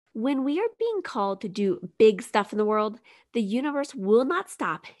When we are being called to do big stuff in the world, the universe will not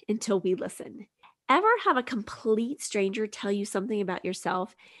stop until we listen. Ever have a complete stranger tell you something about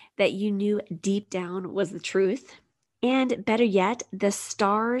yourself that you knew deep down was the truth? And better yet, the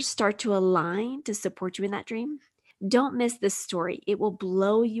stars start to align to support you in that dream? Don't miss this story. It will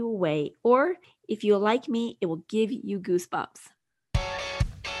blow you away. Or if you're like me, it will give you goosebumps.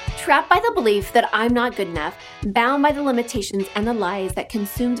 Trapped by the belief that I'm not good enough, bound by the limitations and the lies that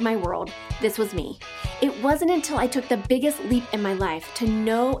consumed my world, this was me. It wasn't until I took the biggest leap in my life to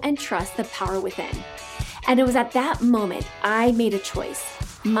know and trust the power within. And it was at that moment I made a choice.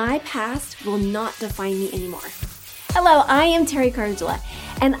 My past will not define me anymore. Hello, I am Terry Cardula,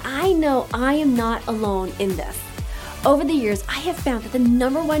 and I know I am not alone in this. Over the years, I have found that the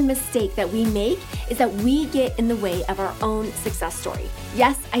number one mistake that we make is that we get in the way of our own success story.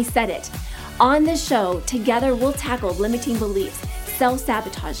 Yes, I said it. On this show, together we'll tackle limiting beliefs,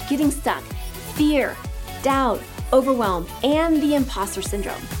 self-sabotage, getting stuck, fear, doubt, overwhelm, and the imposter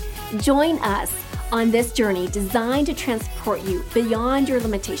syndrome. Join us on this journey designed to transport you beyond your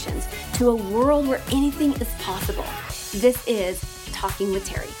limitations to a world where anything is possible. This is Talking with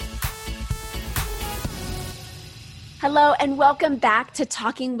Terry. Hello, and welcome back to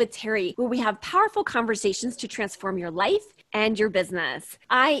Talking with Terry, where we have powerful conversations to transform your life and your business.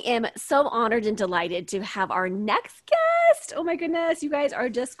 I am so honored and delighted to have our next guest. Oh my goodness, you guys are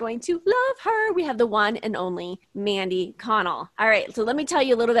just going to love her. We have the one and only Mandy Connell. All right, so let me tell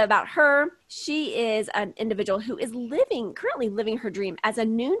you a little bit about her. She is an individual who is currently living her dream as a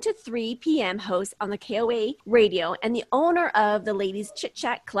noon to 3 p.m. host on the KOA radio and the owner of the Ladies Chit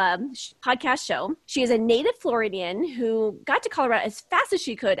Chat Club podcast show. She is a native Floridian who got to Colorado as fast as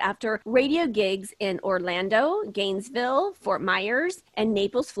she could after radio gigs in Orlando, Gainesville, Fort Myers, and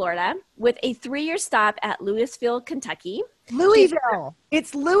Naples, Florida, with a 3-year stop at Louisville, Kentucky. Louisville.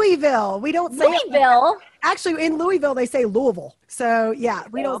 It's Louisville. We don't say Louisville. Actually, in Louisville, they say Louisville. So, yeah,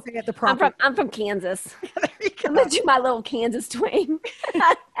 we don't say it the proper. I'm from Kansas. I'm going to do my little Kansas twang.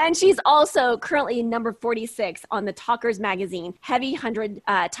 And she's also currently number 46 on the Talkers Magazine Heavy 100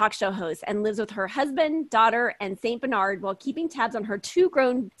 talk show host and lives with her husband, daughter, and St. Bernard while keeping tabs on her 2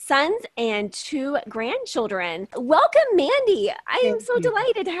 grown sons and 2 grandchildren. Welcome, Mandy. I am so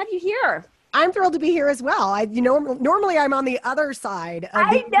delighted to have you here. I'm thrilled to be here as well. Normally I'm on the other side.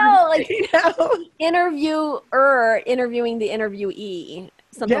 Interviewer interviewing the interviewee.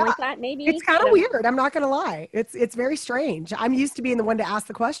 Something like that, maybe? It's kind of weird. I'm not going to lie. It's very strange. I'm used to being the one to ask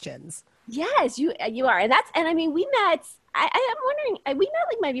the questions. Yes, you are. And I mean, we met, I'm wondering, we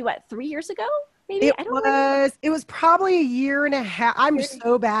met maybe 3 years ago? Maybe? It was probably a year and a half. I'm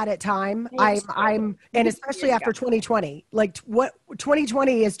so bad at time. And especially after 2020,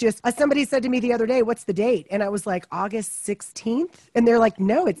 2020 is just, somebody said to me the other day, what's the date? And I was like, August 16th. And they're like,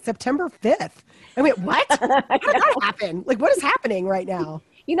 no, it's September 5th. I went, what? How did that happen? What is happening right now?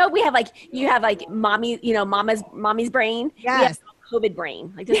 We have mommy, mommy's brain. Yes. COVID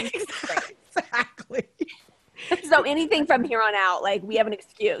brain. Exactly. So anything from here on out, we have an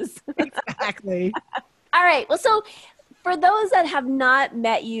excuse. Exactly. All right. Well, so for those that have not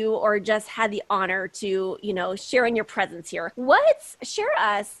met you or just had the honor to, share in your presence here, share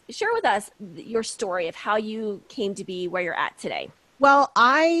with us your story of how you came to be where you're at today. Well,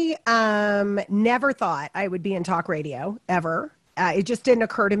 I never thought I would be in talk radio ever. It just didn't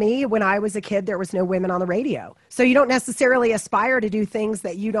occur to me. When I was a kid, there was no women on the radio. So you don't necessarily aspire to do things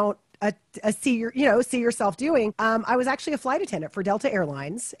that you don't see yourself doing. I was actually a flight attendant for Delta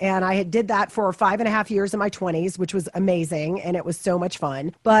Airlines, and I did that for 5.5 years in my 20s, which was amazing, and it was so much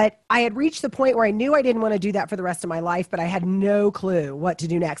fun. But I had reached the point where I knew I didn't want to do that for the rest of my life, but I had no clue what to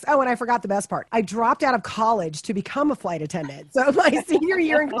do next. Oh, and I forgot the best part. I dropped out of college to become a flight attendant. So my senior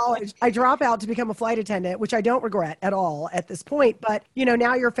year in college, I dropped out to become a flight attendant, which I don't regret at all at this point. But,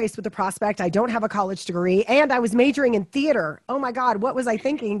 now you're faced with the prospect. I don't have a college degree, and I was majoring in theater. Oh my God, what was I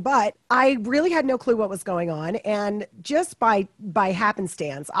thinking? But I really had no clue what was going on. And just by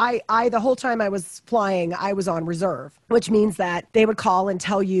happenstance, I the whole time I was flying, I was on reserve, which means that they would call and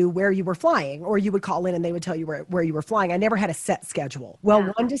tell you where you were flying, or you would call in and they would tell you where you were flying. I never had a set schedule. Well,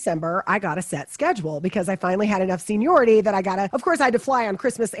 one December, I got a set schedule because I finally had enough seniority that of course I had to fly on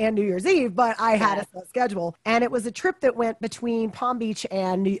Christmas and New Year's Eve, but I had a set schedule. And it was a trip that went between Palm Beach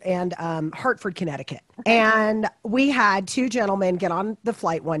and Hartford, Connecticut. Okay. And we had 2 gentlemen get on the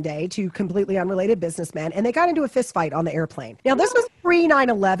flight one day, 2 completely unrelated businessmen, and they got into a fist fight on the airplane. Now, this was pre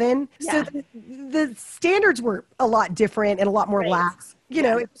 9/11, so the standards were a lot different and a lot more lax. You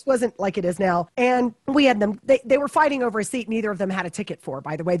know, it just wasn't like it is now. And we had them, they were fighting over a seat neither of them had a ticket for,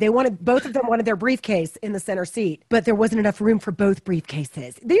 by the way. Both of them wanted their briefcase in the center seat, but there wasn't enough room for both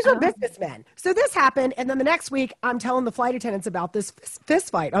briefcases. These are businessmen. So this happened. And then the next week, I'm telling the flight attendants about this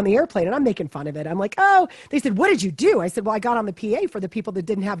fist fight on the airplane, and I'm making fun of it. I'm like, oh, they said, what did you do? I said, well, I got on the PA for the people that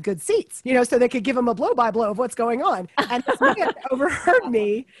didn't have good seats, you know, so they could give them a blow-by-blow of what's going on. And this man overheard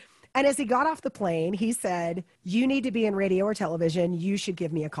me. And as he got off the plane, he said, you need to be in radio or television. You should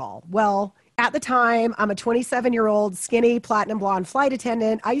give me a call. Well, at the time, I'm a 27-year-old skinny platinum blonde flight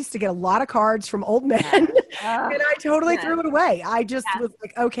attendant. I used to get a lot of cards from old men and I totally threw it away. I just was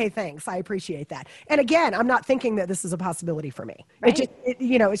like, okay, thanks. I appreciate that. And again, I'm not thinking that this is a possibility for me. Right.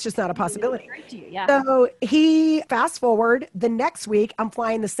 It's just not a possibility. So he fast forward the next week, I'm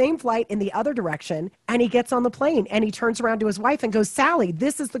flying the same flight in the other direction and he gets on the plane and he turns around to his wife and goes, Sally,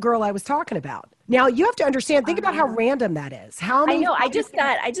 this is the girl I was talking about. Now you have to understand, think about how random that is. How many I just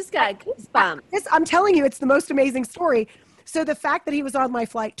got goosebumps. I'm telling you, it's the most amazing story. So the fact that he was on my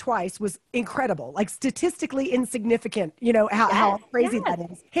flight twice was incredible, like statistically insignificant, you know, how crazy that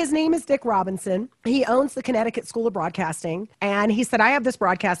is. His name is Dick Robinson. He owns the Connecticut School of Broadcasting. And he said, I have this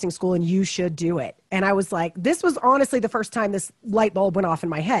broadcasting school and you should do it. And I was like, this was honestly the first time this light bulb went off in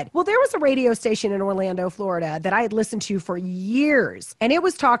my head. Well, there was a radio station in Orlando, Florida that I had listened to for years. And it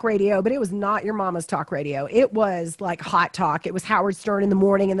was talk radio, but it was not your mama's talk radio. It was like hot talk. It was Howard Stern in the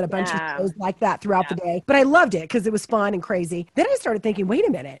morning and then a bunch of shows like that throughout the day. But I loved it because it was fun and crazy. Then I started thinking, wait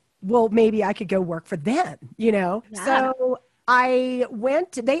a minute. Well, maybe I could go work for them, you know? Yeah. So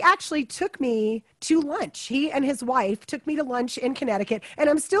they actually took me to lunch. He and his wife took me to lunch in Connecticut. And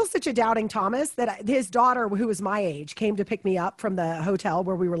I'm still such a doubting Thomas that his daughter, who was my age, came to pick me up from the hotel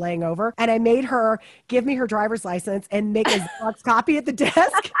where we were laying over. And I made her give me her driver's license and make a Xerox copy at the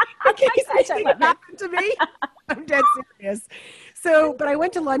desk in case anything happened to me. I'm dead serious. So, but I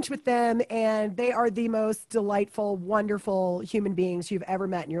went to lunch with them and they are the most delightful, wonderful human beings you've ever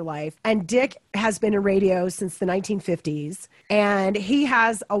met in your life. And Dick has been in radio since the 1950s and he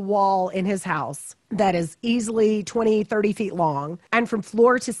has a wall in his house that is easily 20, 30 feet long. And from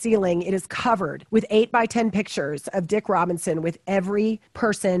floor to ceiling, it is covered with 8x10 pictures of Dick Robinson with every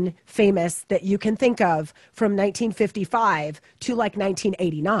person famous that you can think of from 1955 to like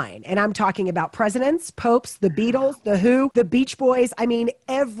 1989. And I'm talking about presidents, popes, the Beatles, the Who, the Beach Boys. I mean,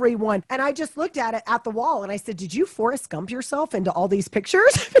 everyone. And I just looked at it at the wall and I said, did you Forrest Gump yourself into all these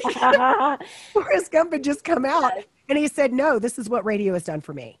pictures? Forrest Gump had just come out. And he said, no, this is what radio has done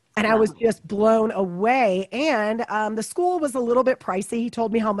for me. And I was just blown away. And the school was a little bit pricey. He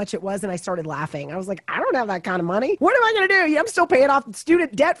told me how much it was, and I started laughing. I was like, I don't have that kind of money. What am I going to do? I'm still paying off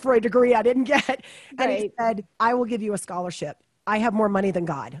student debt for a degree I didn't get. And he said, I will give you a scholarship. I have more money than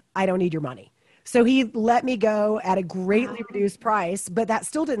God. I don't need your money. So he let me go at a greatly reduced price, but that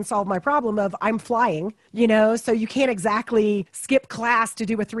still didn't solve my problem of I'm flying, you know, so you can't exactly skip class to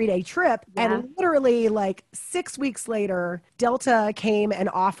do a 3-day trip. Yeah. And literally like 6 weeks later, Delta came and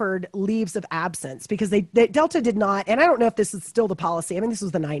offered leaves of absence because Delta did not, and I don't know if this is still the policy. I mean, this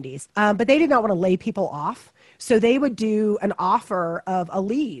was the 90s, but they did not want to lay people off. So they would do an offer of a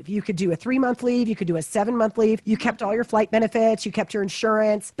leave. You could do a 3-month leave. You could do a 7-month leave. You kept all your flight benefits. You kept your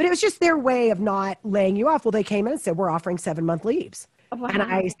insurance. But it was just their way of not laying you off. Well, they came in and said, we're offering 7-month leaves. Wow. And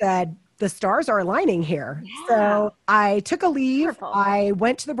I said, the stars are aligning here. Yeah. So I took a leave. Wonderful. I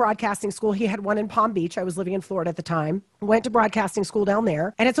went to the broadcasting school. He had one in Palm Beach. I was living in Florida at the time. Went to broadcasting school down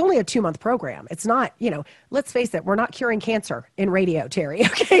there. And it's only a 2-month program. It's not, you know, let's face it, we're not curing cancer in radio, Terry.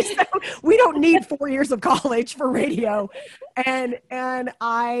 Okay. So we don't need 4 years of college for radio. And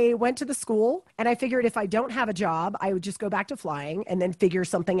I went to the school and I figured if I don't have a job, I would just go back to flying and then figure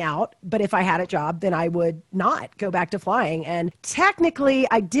something out. But if I had a job, then I would not go back to flying. And technically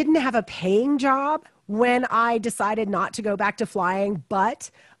I didn't have a paying job when I decided not to go back to flying, but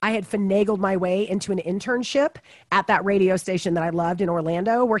I had finagled my way into an internship at that radio station that I loved in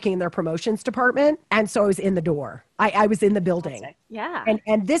Orlando, working in their promotions department. And so I was in the door. I was in the building. Yeah.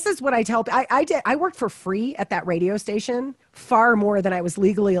 And this is what I tell, I worked for free at that radio station, far more than I was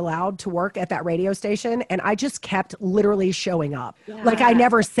legally allowed to work at that radio station. And I just kept literally showing up. Yeah. Like I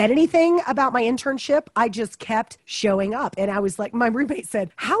never said anything about my internship. I just kept showing up. And I was like, my roommate said,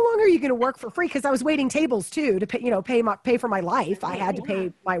 how long are you going to work for free? Because I was waiting tables too to pay, pay for my life. I had to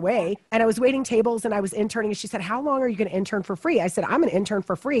pay my way. And I was waiting tables and I was interning. And she said, how long are you going to intern for free? I said, I'm going to intern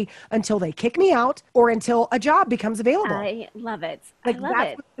for free until they kick me out or until a job becomes available. I love it. it. I Like love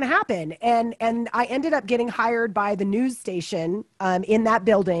that's it. what's going to happen. And I ended up getting hired by the news station in that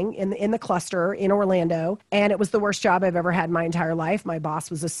building in the cluster in Orlando. And it was the worst job I've ever had in my entire life. My boss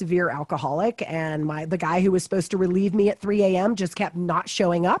was a severe alcoholic, and the guy who was supposed to relieve me at 3 a.m. just kept not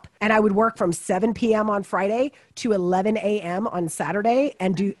showing up. And I would work from 7 p.m. on Friday to 11 a.m. on Saturday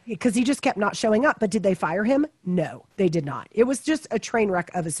because he just kept not showing up. But did they fire him? No, they did not. It was just a train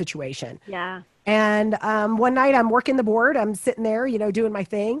wreck of a situation. Yeah. And one night I'm working the board. I'm sitting there, doing my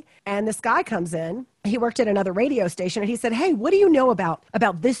thing. And this guy comes in. He worked at another radio station. And he said, hey, what do you know about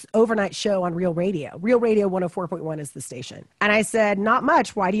this overnight show on Real Radio? Real Radio 104.1 is the station. And I said, not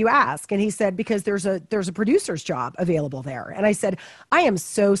much. Why do you ask? And he said, because there's a producer's job available there. And I said, I am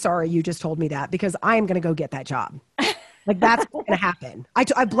so sorry you just told me that, because I am going to go get that job. Like, that's what's going to happen.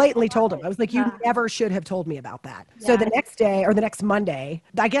 I blatantly told him. I was like, you never should have told me about that. Yeah. So the next day, or the next Monday,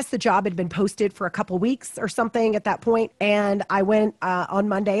 I guess the job had been posted for a couple weeks or something at that point. And I went on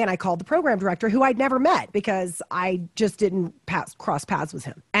Monday and I called the program director, who I'd never met because I just didn't cross paths with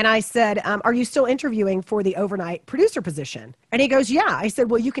him. And I said, are you still interviewing for the overnight producer position? And he goes, yeah. I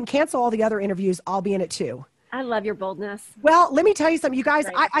said, well, you can cancel all the other interviews. I'll be in it too. I love your boldness. Well, let me tell you something, you guys.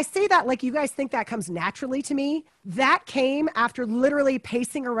 Right. I say that like you guys think that comes naturally to me. That came after literally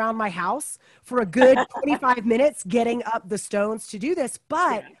pacing around my house for a good 25 minutes, getting up the stones to do this.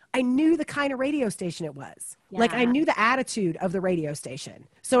 But I knew the kind of radio station it was. Yeah. Like, I knew the attitude of the radio station.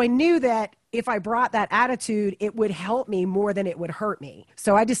 So I knew that if I brought that attitude, it would help me more than it would hurt me.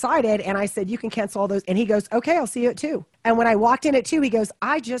 So I decided, and I said, you can cancel all those. And he goes, okay, I'll see you at 2. And when I walked in at 2, he goes,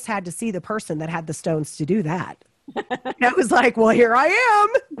 I just had to see the person that had the stones to do that. And I was like, well, here I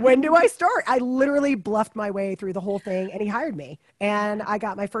am. When do I start? I literally bluffed my way through the whole thing, and he hired me. And I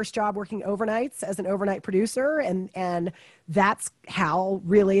got my first job working overnights as an overnight producer. And that's how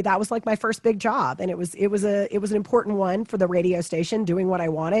really, that was like my first big job. And it was an important one for the radio station. Doing what I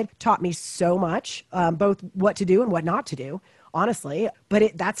wanted taught me so much, both what to do and what not to do, honestly.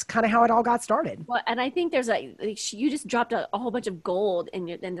 But that's kind of how it all got started. Well, and I think there's you just dropped a whole bunch of gold in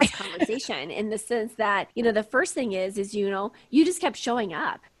this conversation in the sense that, the first thing is, you just kept showing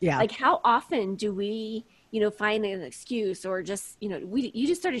up. Yeah. Like, how often do we, find an excuse or just, you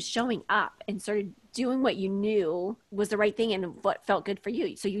just started showing up and started doing what you knew was the right thing and what felt good for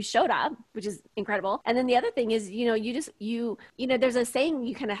you. So you showed up, which is incredible. And then the other thing is, there's a saying,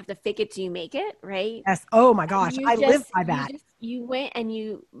 you kind of have to fake it till you make it, right? Yes. Oh my gosh. I live by that. You went and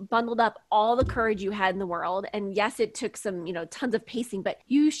you bundled up all the courage you had in the world. And yes, it took some, tons of pacing, but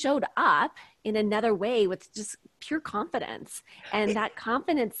you showed up in another way with just pure confidence. And that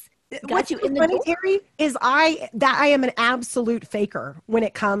confidence got you in the door. Terry, is I am an absolute faker when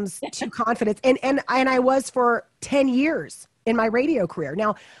it comes to confidence. And I was for 10 years in my radio career.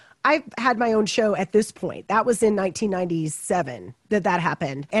 Now, I've had my own show at this point. That was in 1997 that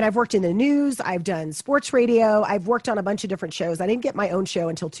happened. And I've worked in the news. I've done sports radio. I've worked on a bunch of different shows. I didn't get my own show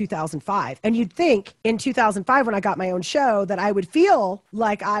until 2005. And you'd think in 2005, when I got my own show, that I would feel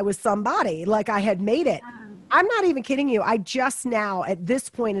like I was somebody, like I had made it. I'm not even kidding you. I just now, at this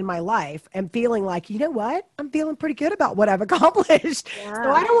point in my life, am feeling like, you know what? I'm feeling pretty good about what I've accomplished. Yeah. So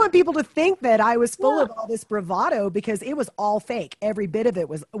I don't want people to think that I was full of all this bravado, because it was all fake. Every bit of it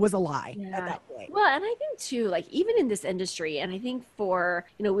was a lie at that point. Well, and I think too, like, even in this industry, and I think for,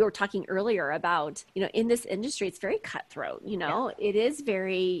 we were talking earlier about, in this industry, it's very cutthroat, it is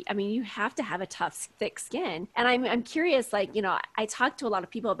very, you have to have a tough, thick skin. And I'm curious, like, I talk to a lot of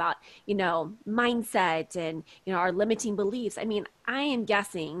people about, mindset and, our limiting beliefs. I am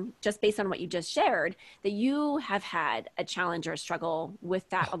guessing, just based on what you just shared, that you have had a challenge or a struggle with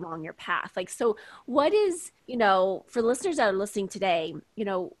that along your path. Like, so what is, for listeners that are listening today,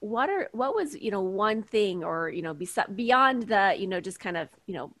 what was, one thing, or, beyond the, just kind of,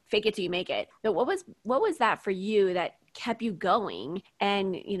 fake it till you make it, but what was that for you that kept you going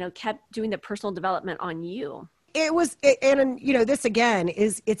and, kept doing the personal development on you? This again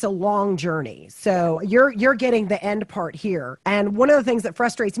it's a long journey. So you're getting the end part here. And one of the things that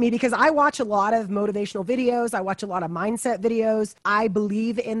frustrates me, because I watch a lot of motivational videos, I watch a lot of mindset videos. I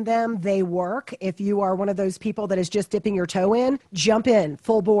believe in them. They work. If you are one of those people that is just dipping your toe in, jump in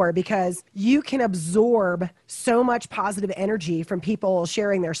full bore, because you can absorb so much positive energy from people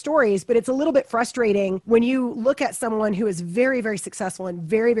sharing their stories. But it's a little bit frustrating when you look at someone who is very, very successful and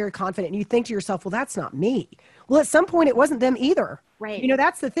very, very confident, and you think to yourself, well, that's not me. Well, at some point it wasn't them either. Right.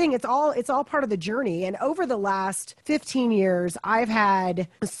 That's the thing. It's all part of the journey. And over the last 15 years, I've had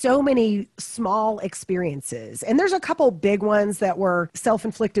so many small experiences. And there's a couple big ones that were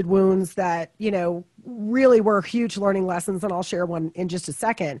self-inflicted wounds that, really were huge learning lessons, and I'll share one in just a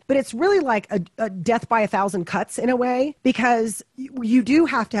second. But it's really like a death by 1,000 cuts in a way, because you do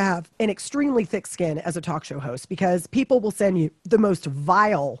have to have an extremely thick skin as a talk show host, because people will send you the most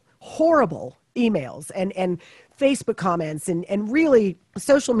vile, horrible emails and Facebook comments, and really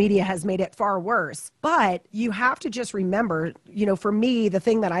social media has made it far worse. But you have to just remember, for me, the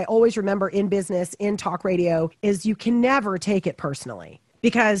thing that I always remember in business, in talk radio, is you can never take it personally,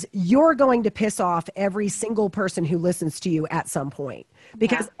 because you're going to piss off every single person who listens to you at some point,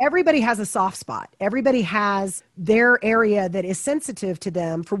 because everybody has a soft spot. Everybody has their area that is sensitive to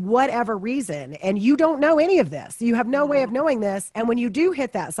them for whatever reason. And you don't know any of this. You have no way of knowing this. And when you do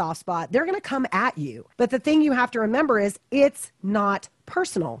hit that soft spot, they're going to come at you. But the thing you have to remember is it's not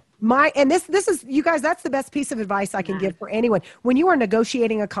personal. This is, you guys, that's the best piece of advice I can give for anyone. When you are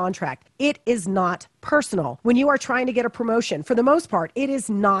negotiating a contract, it is not personal. When you are trying to get a promotion, for the most part, it is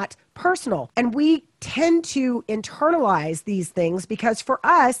not personal. And we tend to internalize these things because for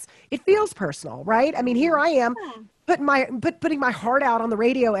us, it feels personal, right? I mean, here I am putting my heart out on the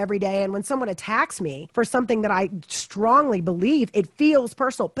radio every day. And when someone attacks me for something that I strongly believe, it feels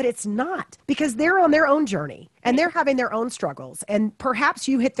personal, but it's not, because they're on their own journey and they're having their own struggles. And perhaps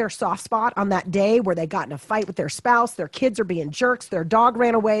you hit their soft spot on that day where they got in a fight with their spouse, their kids are being jerks, their dog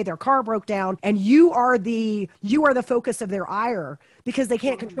ran away, their car broke down, and you are the focus of their ire because they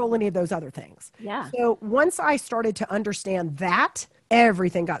can't control any of those other things. Yeah. So once I started to understand that,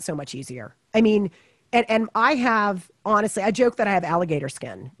 everything got so much easier. I mean, and I have, honestly, I joke that I have alligator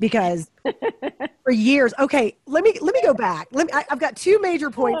skin because for years, okay, let me go back. I've got two major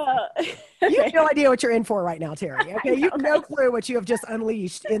points. You have no idea what you're in for right now, Terry. Okay. You have no clue what you have just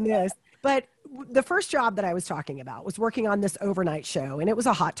unleashed in this. But the first job that I was talking about was working on this overnight show, and it was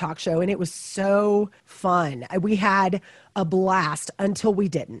a hot talk show, and it was so fun. We had a blast until we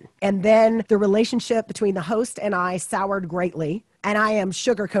didn't. And then the relationship between the host and I soured greatly. And I am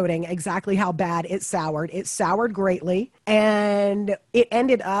sugarcoating exactly how bad it soured. It soured greatly. And it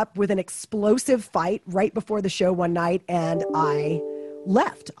ended up with an explosive fight right before the show one night. And I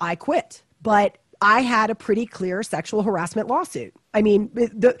left. I quit. But I had a pretty clear sexual harassment lawsuit. I mean,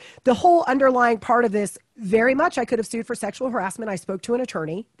 the whole underlying part of this, very much I could have sued for sexual harassment. I spoke to an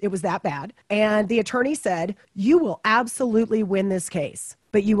attorney. It was that bad. And the attorney said, you will absolutely win this case,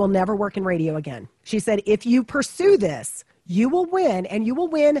 but you will never work in radio again. She said, if you pursue this, you will win, and you will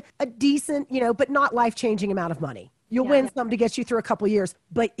win a decent, but not life-changing amount of money. You'll win some to get you through a couple of years,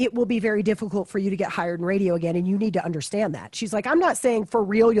 but it will be very difficult for you to get hired in radio again, and you need to understand that. She's like, I'm not saying for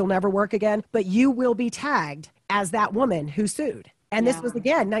real you'll never work again, but you will be tagged as that woman who sued. And this was,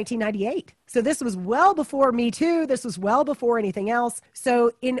 again, 1998. So this was well before Me Too. This was well before anything else.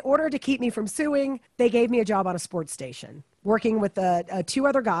 So in order to keep me from suing, they gave me a job on a sports station, working with two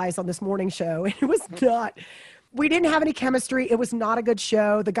other guys on this morning show. It was not... We didn't have any chemistry. It was not a good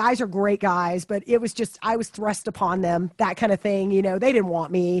show. The guys are great guys, but it was just, I was thrust upon them, that kind of thing. They didn't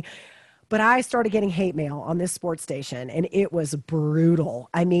want me. But I started getting hate mail on this sports station, and it was brutal.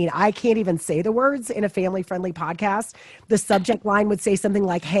 I mean, I can't even say the words in a family-friendly podcast. The subject line would say something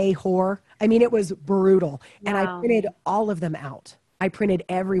like, hey, whore. I mean, it was brutal. And I printed all of them out. I printed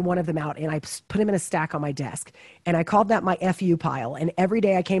every one of them out, and I put them in a stack on my desk. And I called that my FU pile. And every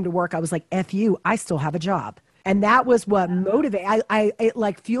day I came to work, I was like, FU, I still have a job. And that was what motivated, it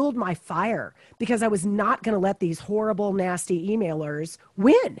like fueled my fire, because I was not going to let these horrible, nasty emailers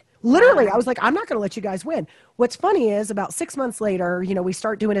win. Literally, I was like, I'm not going to let you guys win. What's funny is about 6 months later, we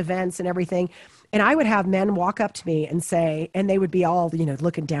start doing events and everything. And I would have men walk up to me and say, and they would be all,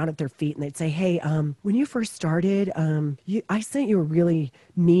 looking down at their feet, and they'd say, hey, when you first started, I sent you a really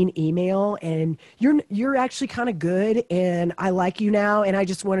mean email, and you're actually kind of good, and I like you now, and I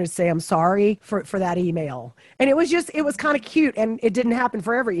just wanted to say I'm sorry for that email. And it was kind of cute, and it didn't happen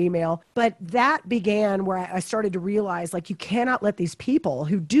for every email, but that began where I started to realize, like, you cannot let these people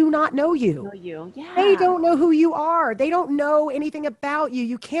who do not know you. They don't know who you are. They don't know anything about you.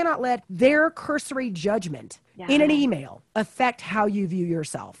 You cannot let their cursory judgment in an email affect how you view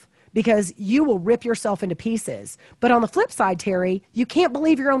yourself, because you will rip yourself into pieces. But on the flip side, Terry, you can't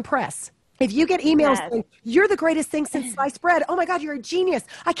believe your own press. If you get emails saying, you're the greatest thing since sliced bread. Oh my God, you're a genius.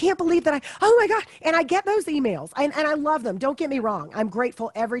 I can't believe that oh my God. And I get those emails, and I love them. Don't get me wrong. I'm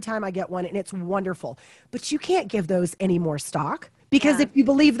grateful every time I get one, and it's wonderful. But you can't give those any more stock. Because if you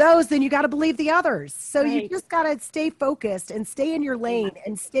believe those, then you got to believe the others. So you just got to stay focused and stay in your lane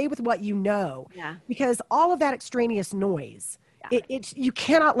and stay with what you know. Because all of that extraneous noise, you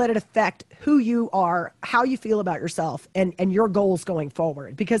cannot let it affect who you are, how you feel about yourself, and your goals going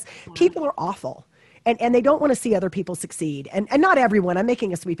forward. Because people are awful. and they don't want to see other people succeed. And not everyone, I'm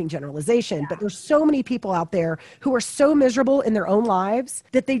making a sweeping generalization, but there's so many people out there who are so miserable in their own lives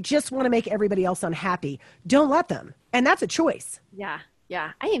that they just want to make everybody else unhappy. Don't let them. And that's a choice. Yeah.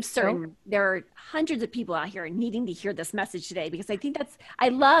 Yeah, I am certain there are hundreds of people out here needing to hear this message today, because I think I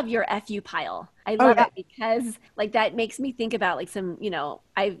love your FU pile. I love it because like that makes me think about like some, when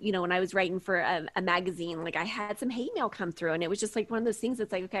I was writing for a magazine, like I had some hate mail come through, and it was just like one of those things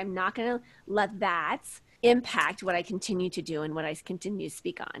that's like, okay, I'm not going to let that impact what I continue to do and what I continue to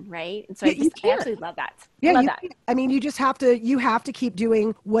speak on. Right. And so I absolutely love that. Yeah. Love that. I mean, you have to keep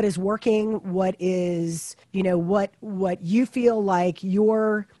doing what is working, what is, what you feel like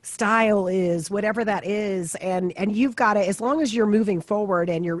your style is, whatever that is. And you've got to, as long as you're moving forward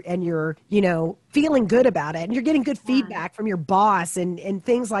and you're, feeling good about it and you're getting good feedback from your boss and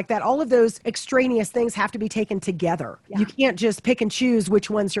things like that, all of those extraneous things have to be taken together. Yeah. You can't just pick and choose which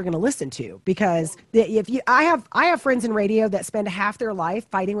ones you're going to listen to, because I have friends in radio that spend half their life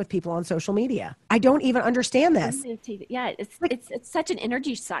fighting with people on social media. I don't even understand this. Yeah, it's such an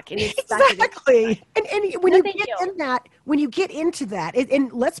energy suck. It is exactly. And when you get into that,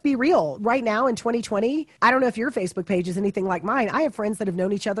 and let's be real, right now in 2020, I don't know if your Facebook page is anything like mine. I have friends that have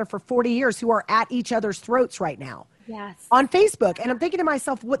known each other for 40 years who are at each other's throats right now. Yes. On Facebook. And I'm thinking to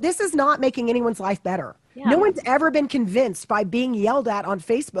myself, this is not making anyone's life better. Yeah. No one's ever been convinced by being yelled at on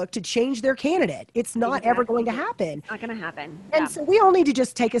Facebook to change their candidate. It's not ever going to happen. It's not going to happen. And so we all need to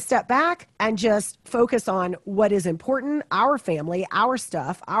just take a step back and just focus on what is important, our family, our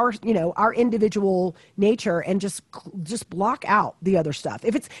stuff, our individual nature, and just block out the other stuff.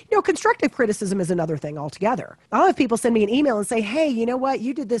 If it's, constructive criticism is another thing altogether. I'll have people send me an email and say, hey, you know what?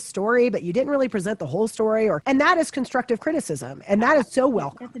 You did this story, but you didn't really present the whole story. And that is constructive criticism. And that is so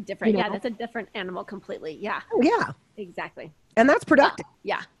welcome. That's a different, that's a different animal completely. Yeah. Oh, yeah. Exactly. And that's productive.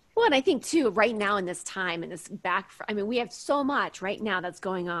 Yeah. Well, and I think too, right now in this time, and we have so much right now that's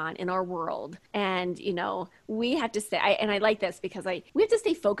going on in our world. And, we have to stay, and I like this because we have to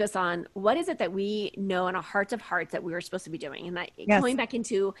stay focused on what is it that we know in our hearts of hearts that we were supposed to be doing. And going back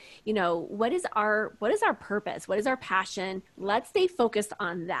into, what is our purpose? What is our passion? Let's stay focused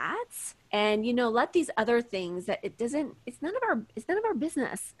on that. And, let these other things that it's none of our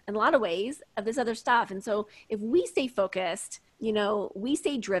business in a lot of ways of this other stuff. And so if we stay focused, we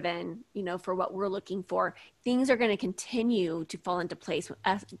stay driven, for what we're looking for, things are going to continue to fall into place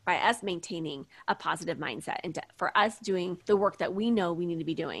by us maintaining a positive mindset and for us doing the work that we know we need to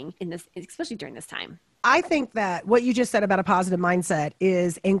be doing in this, especially during this time. I think that what you just said about a positive mindset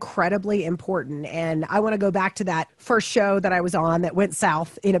is incredibly important. And I want to go back to that first show that I was on that went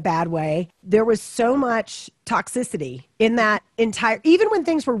south in a bad way. There was so much toxicity in that even when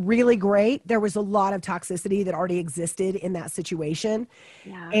things were really great, there was a lot of toxicity that already existed in that situation.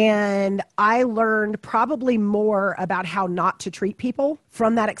 Yeah. And I learned probably more about how not to treat people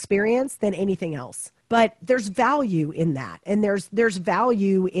from that experience than anything else. But there's value in that. And there's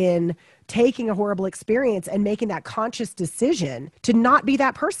value in taking a horrible experience and making that conscious decision to not be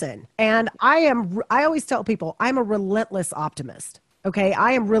that person. And I always tell people, I'm a relentless optimist. Okay.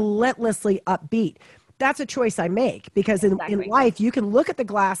 I am relentlessly upbeat. That's a choice I make, because in life, you can look at the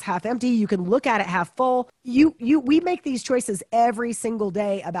glass half empty. You can look at it half full. We make these choices every single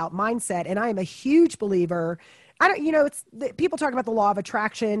day about mindset. And I am a huge believer. People talk about the law of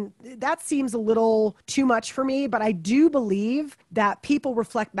attraction. That seems a little too much for me, but I do believe that people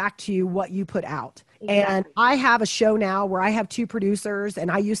reflect back to you what you put out. Exactly. And I have a show now where I have 2 producers,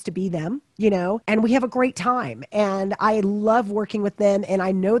 and I used to be them, and we have a great time, and I love working with them, and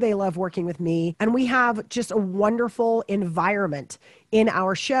I know they love working with me, and we have just a wonderful environment in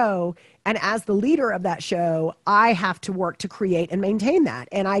our show. And as the leader of that show, I have to work to create and maintain that.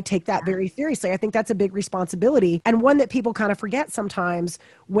 And I take that very seriously. I think that's a big responsibility, and one that people kind of forget sometimes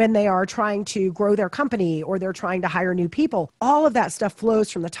when they are trying to grow their company or they're trying to hire new people. All of that stuff flows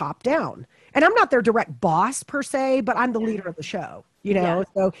from the top down. And I'm not their direct boss per se, but I'm the leader of the show.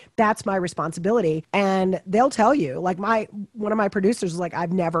 So that's my responsibility. And they'll tell you, like one of my producers was like,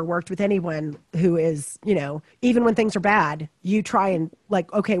 I've never worked with anyone who is, even when things are bad, you try and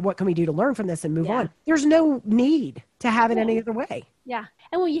like, okay, what can we do to learn from this and move on? There's no need to have it any other way. Yeah.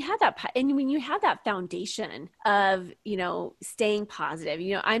 And when you have that foundation of, staying positive,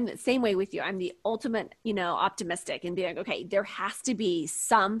 I'm the same way with you. I'm the ultimate, optimistic and being like, okay, there has to be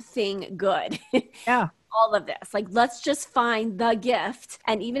something good. Yeah. All of this, like, let's just find the gift.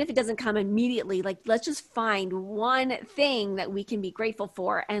 And even if it doesn't come immediately, like, let's just find one thing that we can be grateful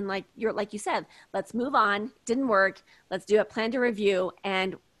for. And like you said, let's move on. Didn't work. Let's do a plan to review,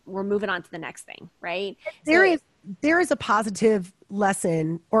 and we're moving on to the next thing. Right. there is a positive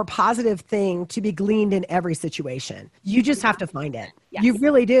lesson or a positive thing to be gleaned in every situation. You just have to find it. Yes. You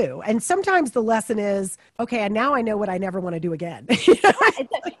really do. And sometimes the lesson is, okay, and now I know what I never want to do again.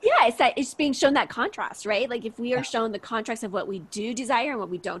 It's being shown that contrast, right? Like if we are shown the contrast of what we do desire and what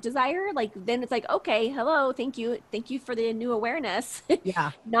we don't desire, like then it's like, okay, hello, thank you for the new awareness.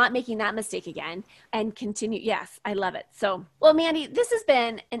 Yeah. Not making that mistake again and continue. Yes, I love it. So, well, Mandy, this has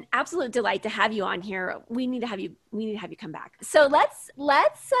been an absolute delight to have you on here. We need to have you come back. So let's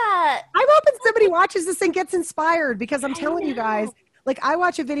I'm hoping somebody watches this and gets inspired, because I'm telling you guys, like I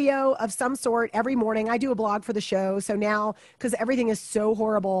watch a video of some sort every morning. I do a blog for the show. So now, because everything is so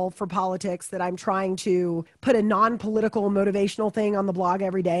horrible for politics, that I'm trying to put a non-political motivational thing on the blog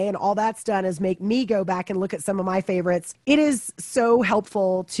every day. And all that's done is make me go back and look at some of my favorites. It is so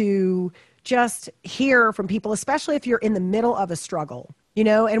helpful to just hear from people, especially if you're in the middle of a struggle.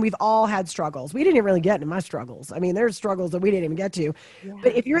 And we've all had struggles. We didn't even really get into my struggles. I mean, there's struggles that we didn't even get to. Yeah.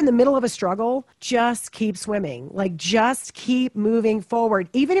 But if you're in the middle of a struggle, just keep swimming. Like, just keep moving forward,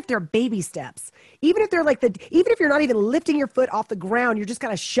 even if they're baby steps. Even if they're even if you're not even lifting your foot off the ground, you're just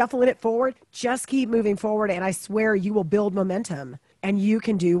kind of shuffling it forward. Just keep moving forward, and I swear you will build momentum. And you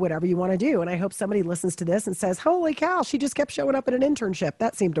can do whatever you want to do. And I hope somebody listens to this and says, holy cow, she just kept showing up at an internship.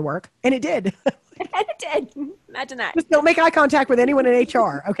 That seemed to work. And it did. It did. Imagine that. Just don't make eye contact with anyone in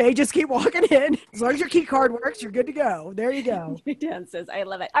HR, okay? Just keep walking in. As long as your key card works, you're good to go. There you go. Dances. I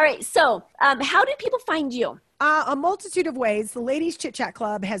love it. All right. So how do people find you? A multitude of ways. The Ladies Chit Chat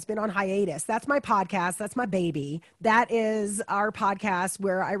Club has been on hiatus. That's my podcast. That's my baby. That is our podcast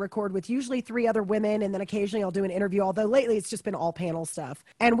where I record with usually 3 other women, and then occasionally I'll do an interview, although lately it's just been all panel stuff.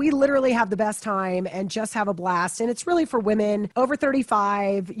 And we literally have the best time and just have a blast. And it's really for women over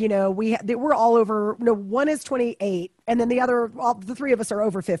 35. We're all over, one is 28. And then the 3 of us are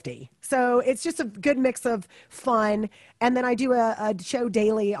over 50. So it's just a good mix of fun. And then I do a show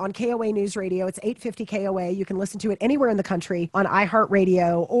daily on KOA News Radio. It's 850 KOA. You can listen to it anywhere in the country on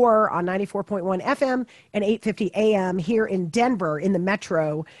iHeartRadio or on 94.1 FM and 850 AM here in Denver in the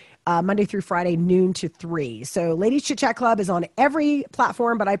metro. Monday through Friday, noon to 3. So Ladies Chit Chat Club is on every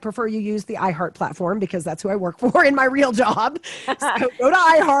platform, but I prefer you use the iHeart platform because that's who I work for in my real job. So go to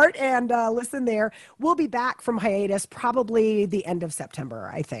iHeart and listen there. We'll be back from hiatus probably the end of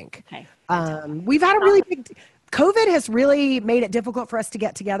September, I think. Okay. We've had a really big... COVID has really made it difficult for us to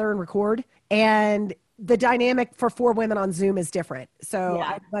get together and record. And the dynamic for 4 women on Zoom is different. So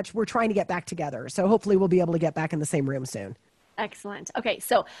we're trying to get back together. So hopefully we'll be able to get back in the same room soon. Excellent. Okay.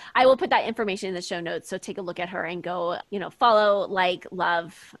 So I will put that information in the show notes. So take a look at her and go, follow, like,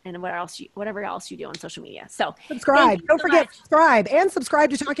 love, and whatever else you do on social media. So subscribe. Don't forget, subscribe and subscribe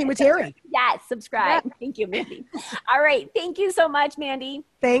to Talking with Terry. Yes. Subscribe. Yeah. Thank you, Mandy. All right. Thank you so much, Mandy.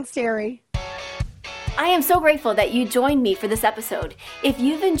 Thanks, Terry. I am so grateful that you joined me for this episode. If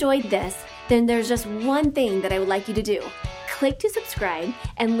you've enjoyed this, then there's just one thing that I would like you to do. Click to subscribe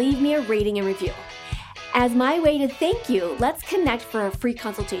and leave me a rating and review. As my way to thank you, let's connect for a free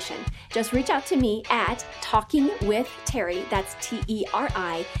consultation. Just reach out to me at talkingwithterry, that's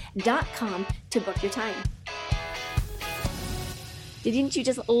TERI.com to book your time. Didn't you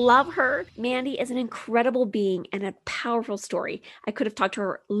just love her? Mandy is an incredible being and a powerful story. I could have talked to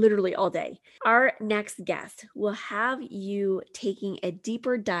her literally all day. Our next guest will have you taking a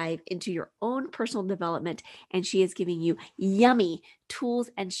deeper dive into your own personal development, and she is giving you yummy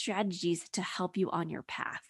tools and strategies to help you on your path.